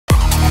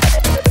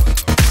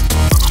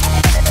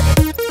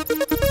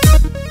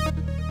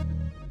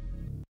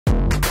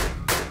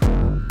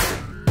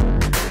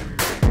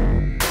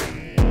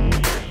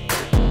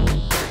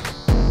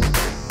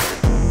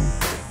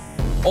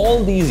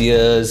all these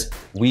years,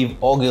 we've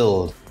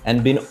ogled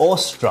and been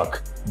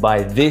awestruck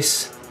by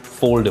this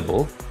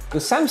foldable,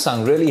 because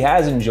Samsung really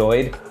has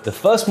enjoyed the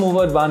first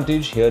mover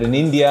advantage here in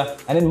India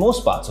and in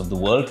most parts of the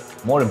world.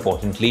 More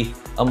importantly,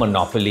 a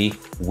monopoly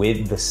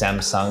with the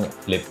Samsung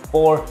Flip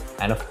 4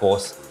 and of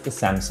course the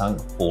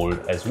Samsung Fold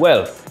as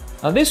well.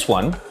 Now this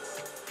one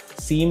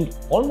seemed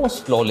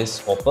almost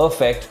flawless or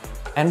perfect,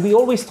 and we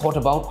always thought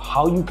about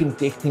how you can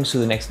take things to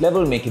the next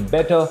level, make it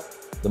better.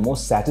 The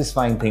most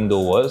satisfying thing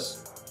though was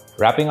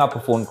wrapping up a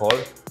phone call,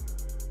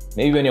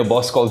 maybe when your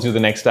boss calls you the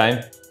next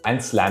time,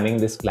 and slamming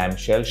this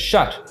clamshell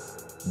shut.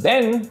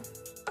 Then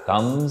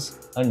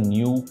comes a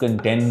new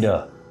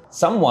contender,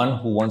 someone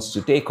who wants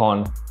to take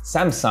on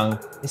Samsung,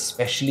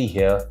 especially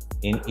here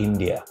in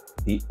India,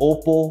 the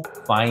Oppo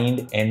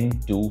Find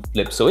N2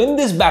 Flip. So in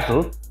this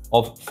battle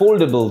of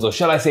foldables, or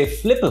shall I say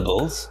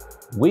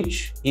flippables,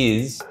 which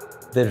is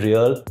the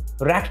real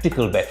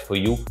practical bet for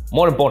you?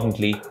 More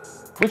importantly,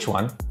 which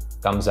one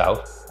comes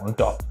out on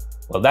top?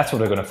 Well, that's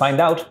what we're going to find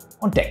out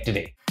on Tech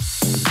Today.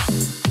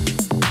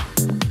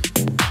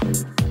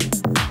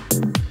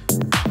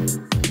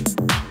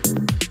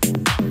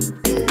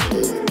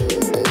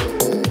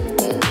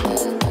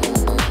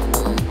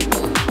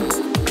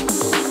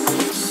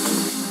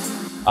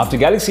 After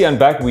Galaxy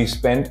Unpacked, we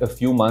spent a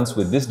few months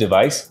with this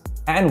device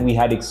and we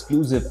had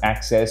exclusive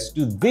access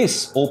to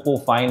this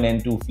Oppo Find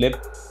N2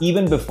 Flip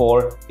even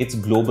before its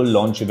global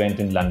launch event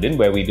in London,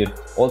 where we did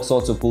all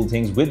sorts of cool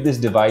things with this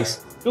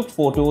device, took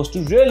photos to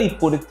really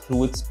put it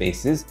through its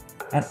paces.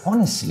 And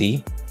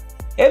honestly,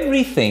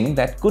 everything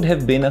that could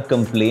have been a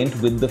complaint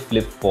with the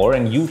Flip 4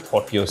 and you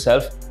thought to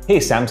yourself, hey,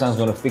 Samsung's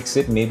going to fix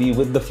it maybe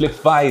with the Flip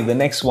 5, the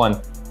next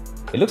one.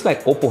 It looks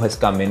like Oppo has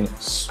come in,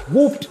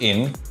 swooped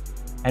in,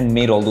 and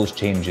made all those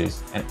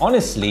changes. And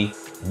honestly,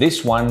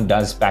 this one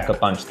does pack a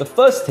punch. The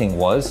first thing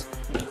was,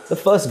 the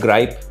first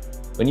gripe,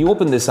 when you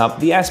open this up,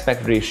 the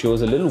aspect ratio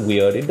is a little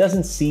weird. It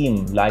doesn't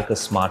seem like a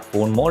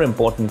smartphone. More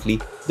importantly,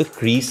 the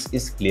crease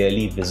is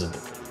clearly visible.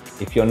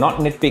 If you're not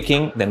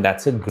nitpicking, then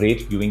that's a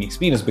great viewing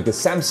experience, because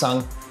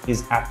Samsung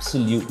is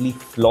absolutely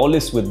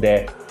flawless with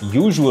their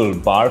usual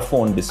bar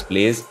phone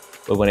displays.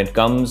 But when it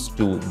comes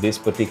to this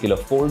particular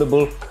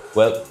foldable,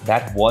 well,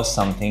 that was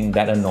something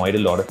that annoyed a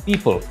lot of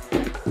people.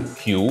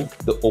 Cue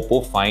the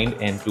Oppo Find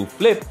N2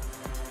 Flip,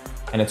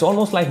 and it's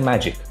almost like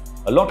magic.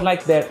 A lot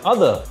like their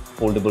other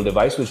foldable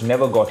device, which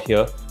never got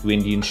here to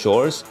Indian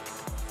shores,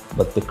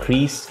 but the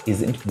crease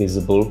isn't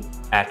visible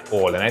at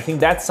all. And I think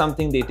that's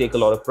something they take a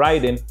lot of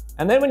pride in.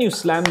 And then when you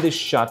slam this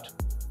shut,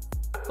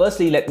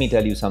 firstly, let me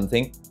tell you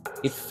something.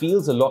 It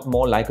feels a lot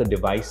more like a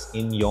device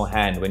in your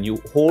hand. When you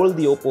hold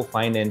the Oppo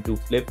Find N2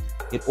 Flip,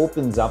 it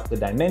opens up the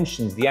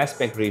dimensions. The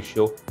aspect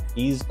ratio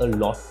is a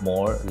lot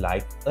more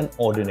like an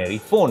ordinary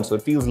phone. So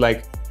it feels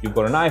like you've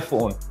got an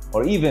iPhone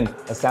or even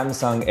a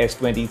Samsung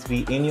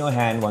S23 in your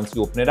hand once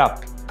you open it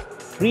up.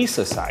 Crease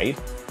aside,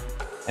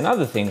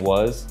 another thing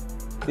was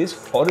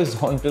this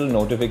horizontal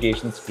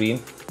notification screen,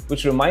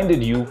 which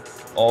reminded you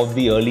of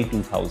the early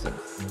 2000s.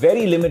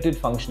 Very limited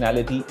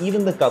functionality.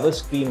 Even the cover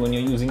screen, when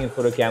you're using it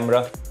for a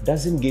camera,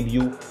 doesn't give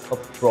you a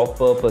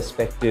proper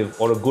perspective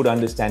or a good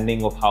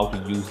understanding of how to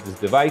use this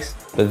device.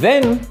 But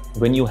then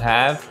when you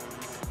have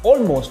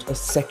almost a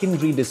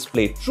secondary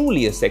display,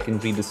 truly a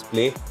secondary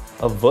display,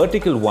 a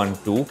vertical one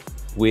too,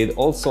 with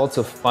all sorts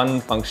of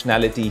fun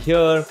functionality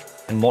here,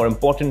 and more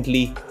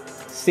importantly,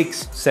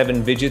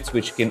 6-7 widgets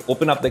which can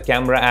open up the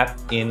camera app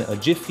in a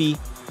jiffy.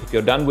 If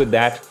you're done with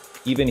that,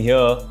 even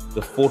here,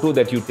 the photo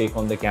that you take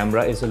on the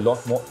camera is a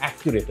lot more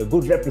accurate, a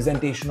good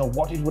representation of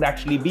what it would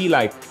actually be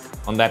like.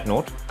 On that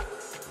note,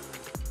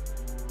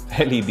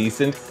 fairly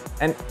decent.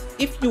 And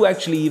if you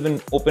actually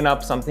even open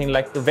up something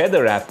like the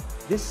weather app,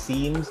 this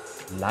seems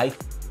like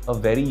a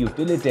very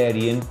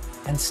utilitarian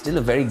and still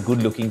a very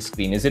good looking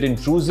screen. Is it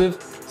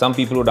intrusive? Some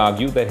people would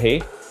argue that,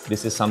 hey,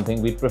 this is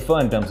something we'd prefer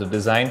in terms of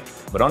design.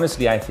 But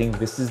honestly, I think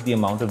this is the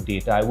amount of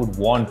data I would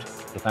want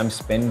if I'm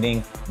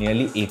spending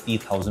nearly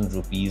 80,000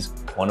 rupees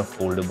on a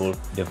foldable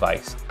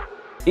device.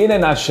 In a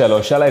nutshell,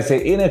 or shall I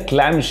say in a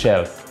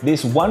clamshell,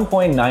 this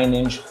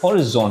 1.9-inch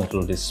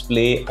horizontal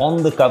display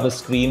on the cover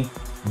screen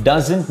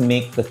doesn't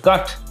make the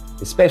cut,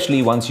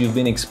 especially once you've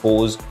been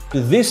exposed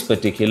to this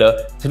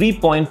particular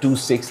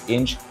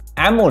 3.26-inch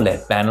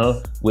AMOLED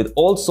panel with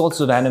all sorts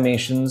of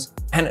animations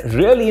and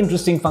really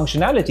interesting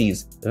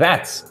functionalities.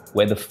 That's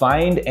where the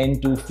Find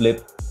N2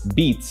 Flip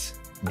beats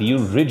the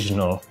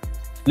original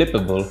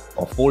flippable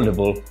or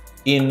foldable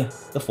in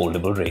the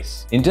foldable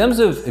race. In terms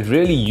of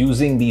really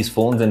using these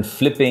phones and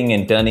flipping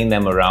and turning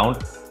them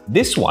around,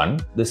 this one,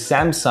 the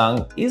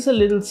Samsung, is a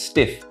little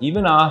stiff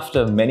even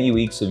after many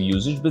weeks of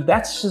usage, but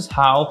that's just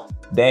how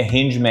their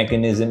hinge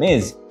mechanism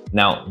is.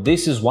 Now,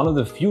 this is one of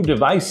the few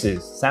devices,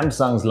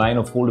 Samsung's line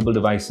of foldable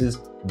devices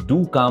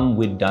do come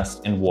with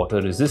dust and water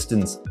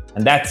resistance.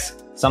 And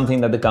that's something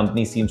that the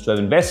company seems to have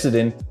invested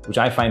in, which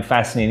I find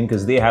fascinating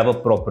because they have a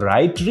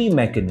proprietary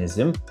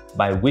mechanism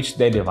by which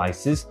their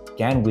devices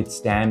can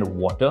withstand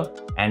water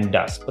and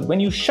dust. But when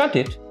you shut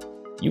it,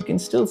 you can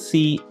still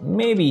see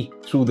maybe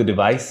through the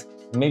device,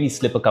 maybe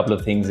slip a couple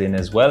of things in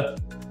as well.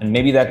 and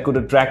maybe that could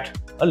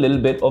attract a little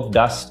bit of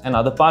dust and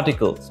other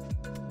particles.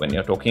 When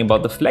you're talking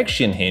about the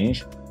flexion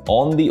hinge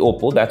on the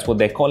Oppo, that's what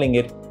they're calling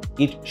it,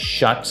 it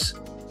shuts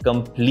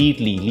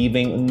completely,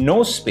 leaving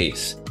no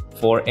space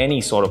for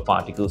any sort of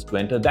particles to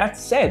enter. That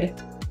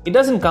said, it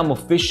doesn't come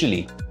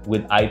officially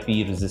with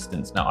IP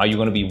resistance. Now, are you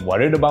going to be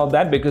worried about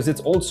that? Because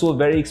it's also a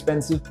very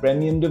expensive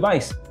premium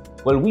device.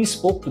 Well, we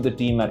spoke to the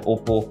team at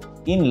Oppo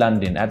in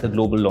London at the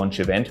global launch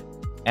event,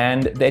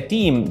 and their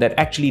team that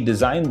actually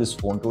designed this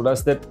phone told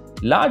us that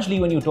largely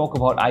when you talk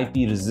about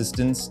IP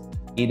resistance,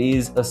 it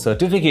is a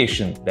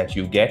certification that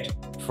you get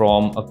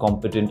from a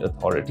competent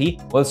authority.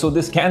 Well, so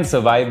this can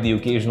survive the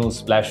occasional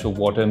splash of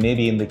water,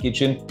 maybe in the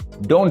kitchen.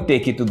 Don't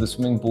take it to the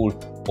swimming pool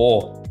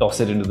or toss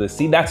it into the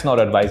sea. That's not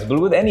advisable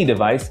with any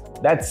device.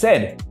 That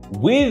said,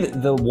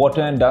 with the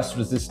water and dust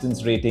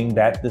resistance rating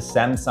that the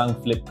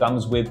Samsung Flip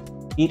comes with,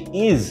 it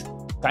is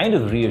kind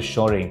of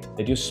reassuring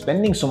that you're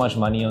spending so much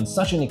money on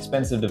such an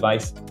expensive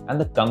device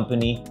and the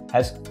company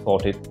has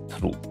thought it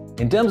through.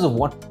 In terms of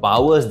what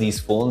powers these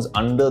phones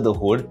under the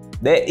hood,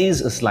 there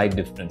is a slight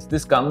difference.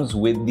 This comes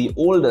with the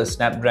older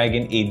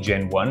Snapdragon 8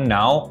 Gen 1.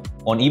 Now,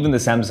 on even the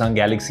Samsung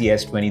Galaxy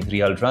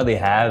S23 Ultra, they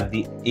have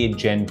the 8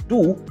 Gen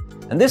 2,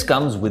 and this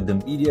comes with the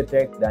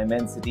MediaTek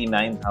Dimensity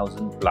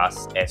 9000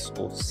 Plus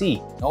SoC.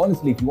 Now,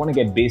 honestly, if you want to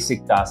get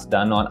basic tasks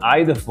done on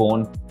either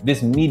phone,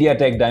 this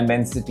MediaTek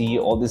Dimensity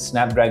or this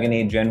Snapdragon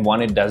 8 Gen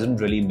 1, it doesn't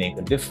really make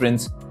a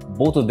difference.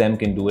 Both of them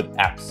can do it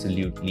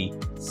absolutely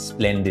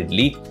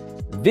splendidly.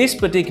 This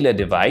particular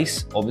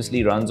device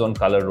obviously runs on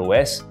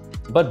ColorOS,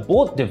 but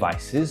both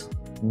devices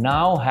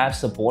now have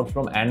support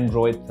from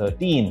Android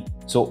 13.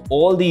 So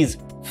all these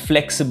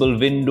flexible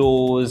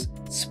windows,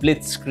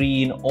 split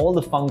screen, all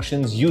the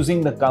functions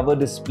using the cover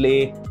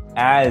display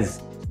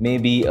as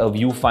maybe a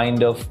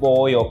viewfinder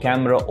for your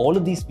camera, all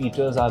of these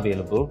features are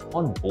available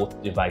on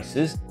both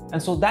devices.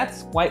 And so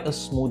that's quite a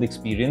smooth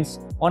experience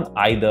on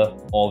either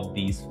of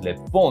these flip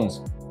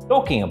phones.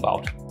 Talking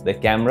about the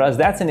cameras,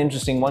 that's an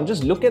interesting one.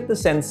 Just look at the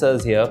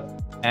sensors here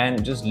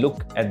and just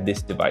look at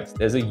this device.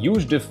 There's a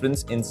huge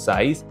difference in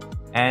size.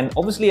 And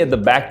obviously at the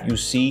back, you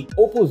see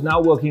Oppo is now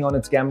working on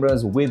its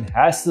cameras with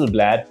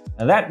Hasselblad.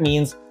 And that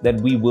means that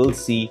we will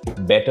see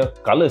better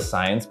color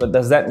science. But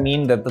does that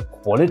mean that the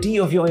quality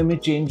of your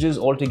image changes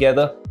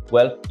altogether?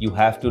 Well, you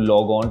have to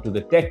log on to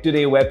the Tech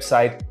Today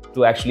website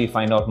to actually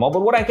find out more.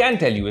 But what I can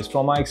tell you is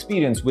from my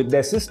experience with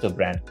their sister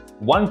brand,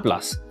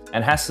 OnePlus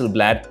and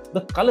Hasselblad,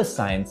 the color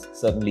science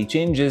certainly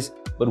changes,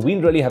 but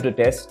we'll really have to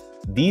test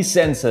these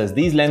sensors,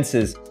 these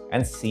lenses,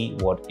 and see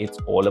what it's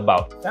all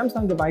about.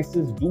 Samsung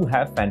devices do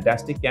have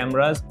fantastic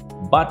cameras,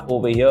 but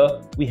over here,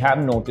 we have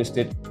noticed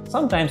it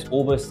sometimes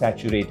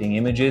oversaturating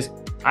images.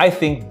 I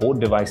think both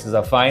devices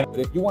are fine, but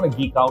if you want to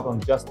geek out on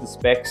just the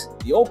specs,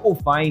 the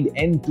Oppo Find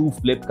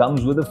N2 Flip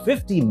comes with a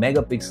 50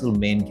 megapixel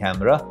main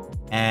camera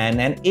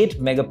and an 8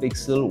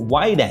 megapixel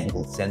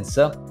wide-angle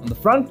sensor. On the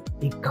front,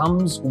 it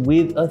comes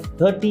with a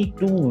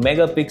 32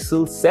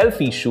 megapixel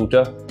selfie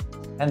shooter,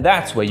 and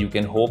that's where you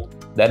can hope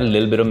that a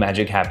little bit of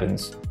magic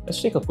happens.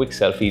 Let's take a quick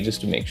selfie just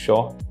to make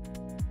sure.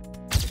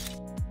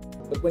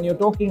 But when you're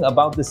talking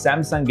about the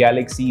Samsung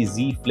Galaxy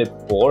Z Flip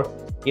 4,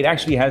 it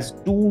actually has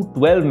two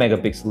 12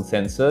 megapixel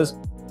sensors,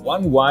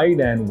 one wide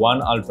and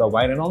one ultra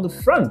wide, and on the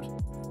front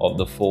of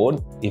the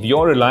phone, if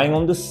you're relying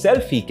on the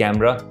selfie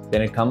camera,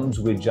 then it comes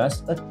with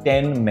just a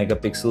 10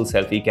 megapixel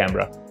selfie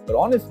camera. But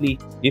honestly,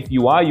 if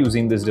you are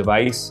using this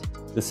device,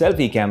 the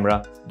selfie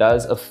camera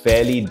does a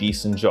fairly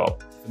decent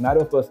job. It's a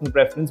matter of personal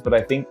preference, but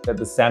I think that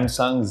the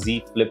Samsung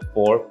Z Flip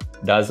 4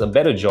 does a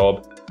better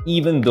job,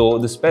 even though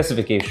the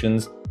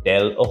specifications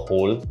tell a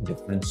whole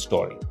different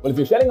story. Well, if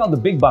you're shelling out the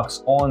big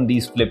bucks on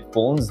these flip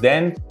phones,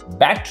 then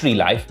battery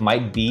life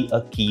might be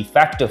a key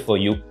factor for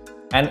you.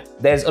 And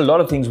there's a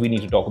lot of things we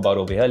need to talk about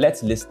over here.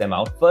 Let's list them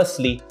out.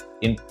 Firstly,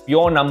 in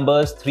pure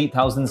numbers,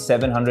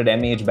 3700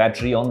 mAh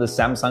battery on the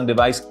Samsung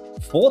device,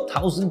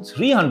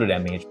 4300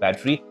 mAh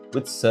battery,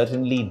 which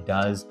certainly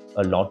does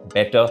a lot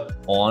better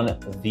on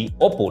the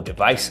Oppo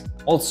device.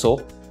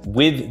 Also,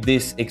 with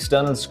this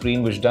external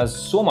screen, which does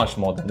so much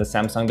more than the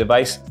Samsung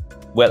device,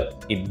 well,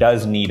 it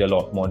does need a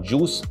lot more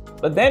juice.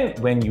 But then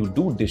when you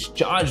do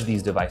discharge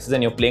these devices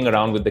and you're playing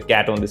around with the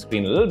cat on the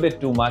screen a little bit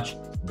too much,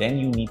 then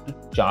you need to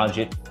charge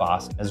it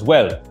fast as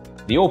well.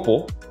 The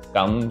Oppo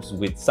comes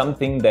with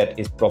something that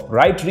is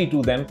proprietary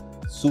to them,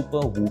 Super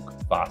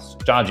Whoop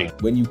fast charging.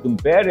 When you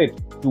compare it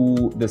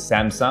to the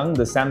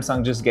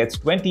Samsung just gets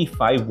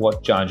 25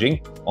 watt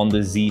charging on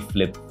the Z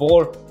Flip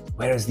 4,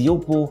 whereas the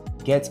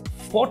Oppo gets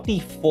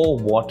 44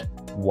 watt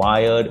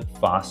wired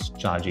fast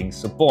charging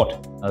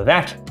support. Now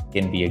that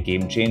can be a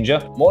game changer.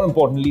 More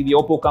importantly, the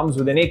Oppo comes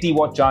with an 80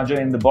 watt charger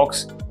in the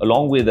box,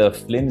 along with a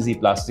flimsy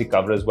plastic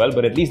cover as well,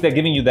 but at least they're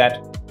giving you that.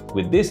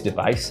 With this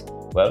device,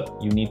 well,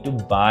 you need to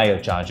buy a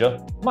charger,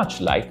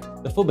 much like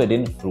the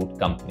Forbidden Fruit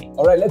company.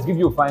 All right, let's give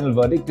you a final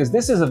verdict, because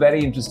this is a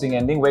very interesting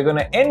ending. We're going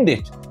to end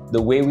it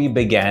the way we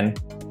began.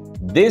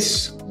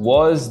 This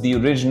was the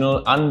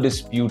original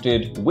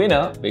undisputed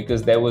winner,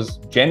 because there was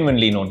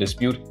genuinely no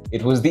dispute.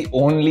 It was the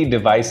only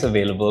device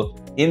available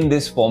in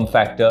this form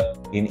factor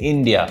in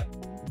India.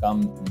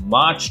 come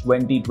March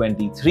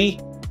 2023,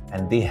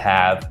 and they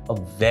have a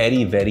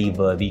very, very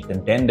worthy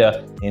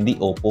contender in the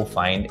Oppo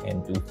Find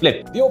N2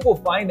 Flip. The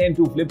Oppo Find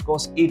N2 Flip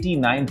costs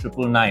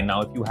 89,999.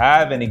 Now, if you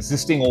have an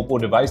existing Oppo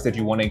device that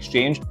you want to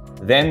exchange,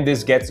 then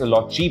this gets a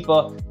lot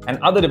cheaper. And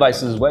other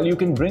devices as well, you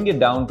can bring it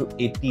down to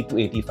 80 to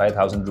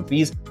 85,000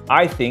 rupees.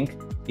 I think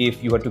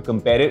if you were to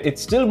compare it,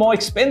 it's still more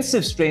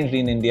expensive, strangely,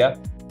 in India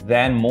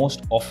than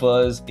most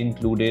offers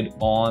included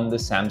on the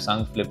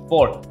Samsung Flip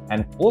 4.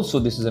 And also,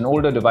 this is an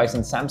older device,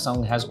 and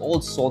Samsung has all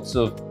sorts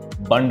of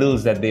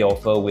bundles that they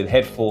offer with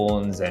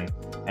headphones and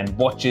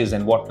watches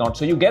and whatnot.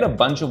 So you get a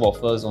bunch of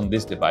offers on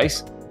this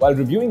device. While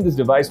reviewing this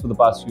device for the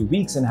past few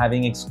weeks and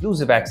having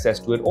exclusive access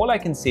to it, all I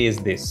can say is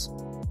this.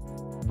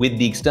 With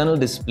the external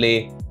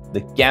display,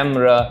 the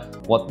camera,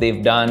 what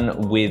they've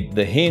done with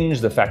the hinge,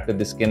 the fact that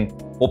this can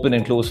open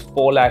and close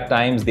 4 lakh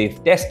times,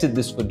 they've tested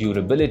this for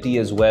durability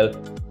as well.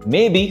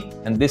 Maybe,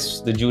 and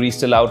this the jury's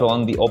still out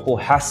on, the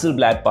Oppo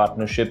Hasselblad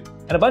partnership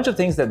and a bunch of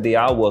things that they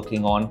are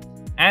working on,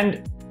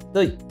 and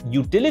the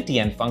utility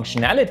and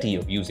functionality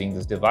of using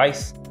this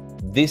device,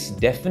 this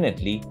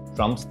definitely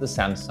trumps the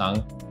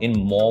Samsung in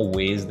more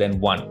ways than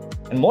one.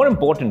 And more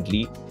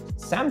importantly,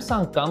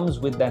 Samsung comes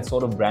with that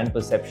sort of brand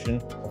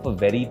perception of a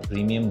very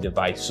premium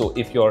device. So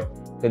if you're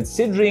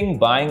considering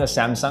buying a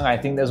Samsung, I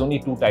think there's only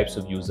 2 types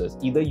of users.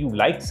 Either you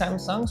like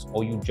Samsungs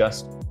or you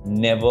just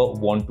never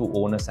want to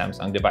own a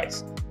Samsung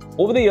device.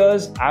 Over the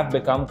years, I've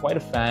become quite a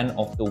fan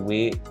of the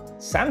way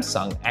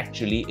Samsung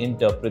actually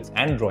interprets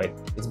Android.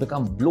 It's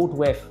become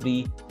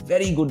bloatware-free,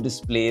 very good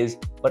displays,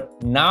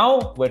 but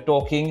now we're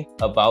talking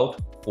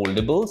about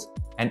foldables,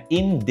 and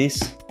in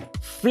this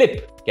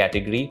flip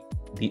category,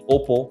 the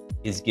Oppo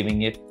is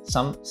giving it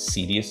some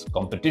serious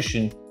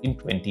competition in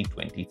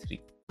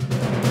 2023.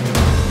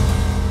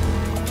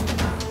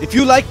 If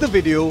you like the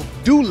video,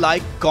 do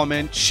like,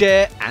 comment,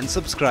 share and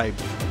subscribe.